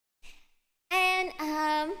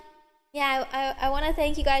I want to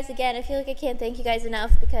thank you guys again. I feel like I can't thank you guys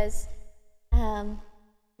enough because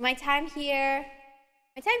my time here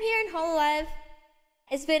in Hololive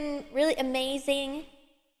has been really amazing.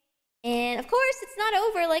 And of course, it's not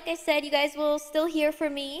over. Like I said, you guys will still hear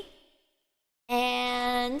from me.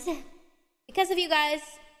 And because of you guys,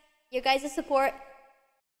 your guys' support,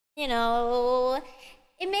 you know,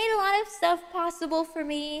 it made a lot of stuff possible for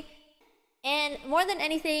me. And more than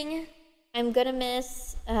anything, I'm gonna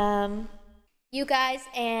miss you guys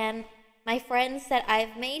and my friends that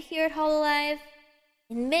I've made here at Hololive,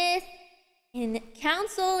 in Myth, in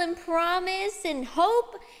Council, and Promise, and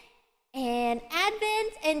Hope, and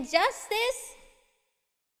Advent, and Justice.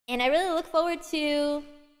 And I really look forward to, you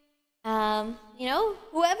know,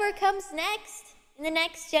 whoever comes next in the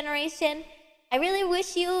next generation. I really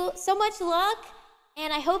wish you so much luck,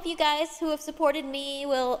 and I hope you guys who have supported me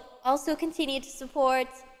will also continue to support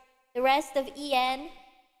the rest of EN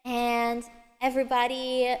and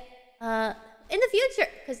everybody in the future,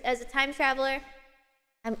 because as a time traveler,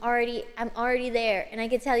 I'm already there, and I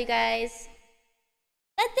can tell you guys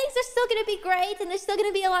that things are still gonna be great, and there's still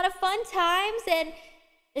gonna be a lot of fun times, and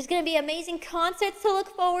there's gonna be amazing concerts to look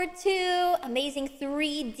forward to, amazing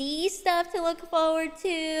 3D stuff to look forward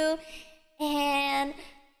to, and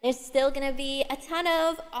there's still gonna be a ton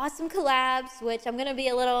of awesome collabs, which I'm gonna be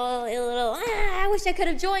a little, I wish I could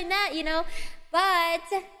have joined that, you know. But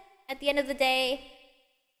at the end of the day,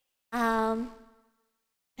 I'm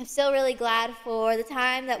still really glad for the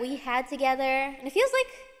time that we had together. And it feels like,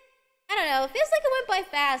 I don't know, it feels like it went by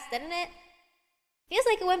fast, didn't it? It feels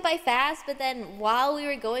like it went by fast, but then while we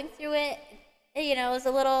were going through it, you know, it was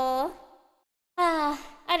a little, I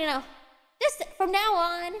don't know. Just from now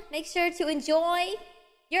on, make sure to enjoy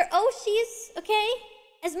your Oshis, okay?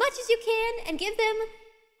 As much as you can, and give them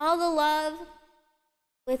all the love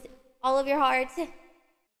with all of your heart.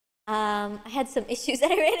 I had some issues that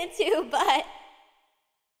I ran into, but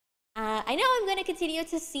I know I'm going to continue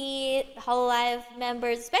to see the Hololive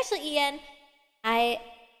members, especially Ian. I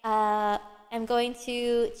am going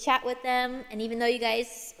to chat with them, and even though you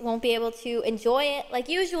guys won't be able to enjoy it like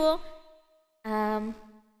usual, yeah,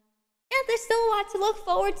 there's still a lot to look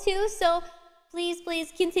forward to, so please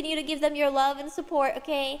continue to give them your love and support,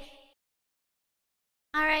 okay?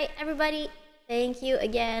 All right, everybody. Thank you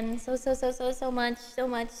again so much.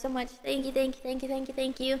 Thank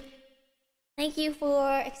you. Thank you for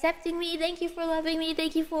accepting me. Thank you for loving me.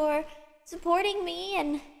 Thank you for supporting me.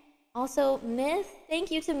 And also Myth.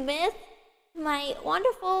 Thank you to Myth, my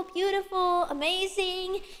wonderful, beautiful,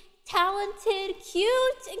 amazing, talented,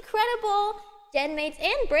 cute, incredible gen mates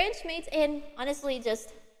and branch mates, and honestly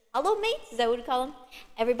just hollow mates, as I would call them.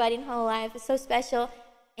 Everybody in Hololive is so special,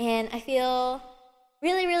 and I feel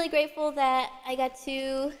really grateful that I got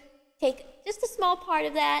to take just a small part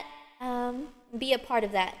of that, be a part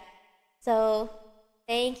of that. So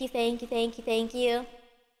thank you.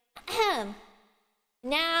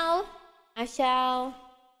 Now I shall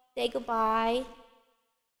say goodbye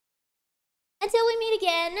until we meet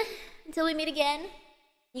again.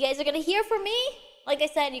 You guys are gonna hear from me. Like I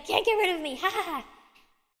said, you can't get rid of me. Ha ha ha.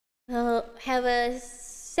 We'll have a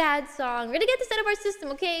sad song. We're gonna get this out of our system,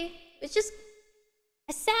 okay? It's just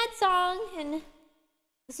a sad song, and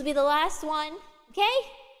this will be the last one, okay?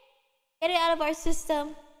 Get it out of our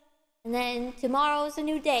system, and then tomorrow's a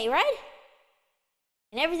new day, right?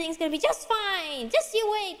 And everything's gonna be just fine. Just you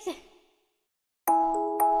wait.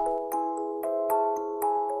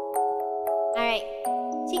 Alright,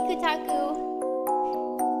 Chikutaku.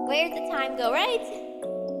 Where'd the time go, right?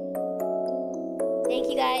 Thank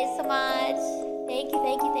you guys so much. Thank you.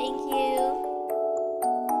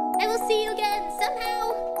 I will see you again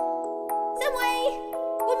somehow, some way.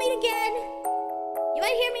 We'll meet again. You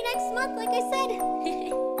might hear me next month, like I said.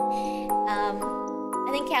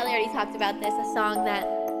 I think Callie already talked about this, a song that,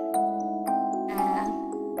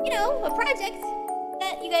 you know, a project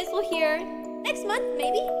that you guys will hear next month,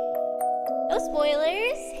 maybe. No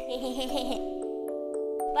spoilers.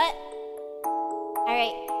 But,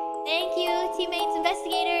 alright. Thank you, teammates,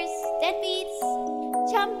 investigators, deadbeats,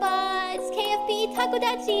 champas, KFP,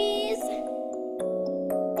 takodachis.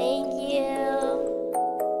 Thank you.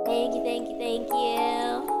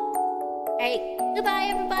 Alright, goodbye,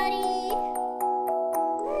 everybody.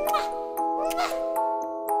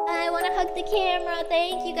 I want to hug the camera.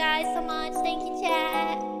 Thank you guys so much. Thank you,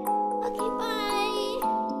 chat. Okay, bye.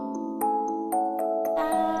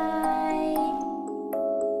 Bye.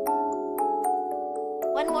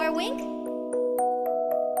 One more wink.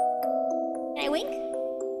 Can I wink?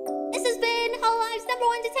 This has been Hololive's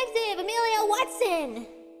 #1 detective, Amelia Watson.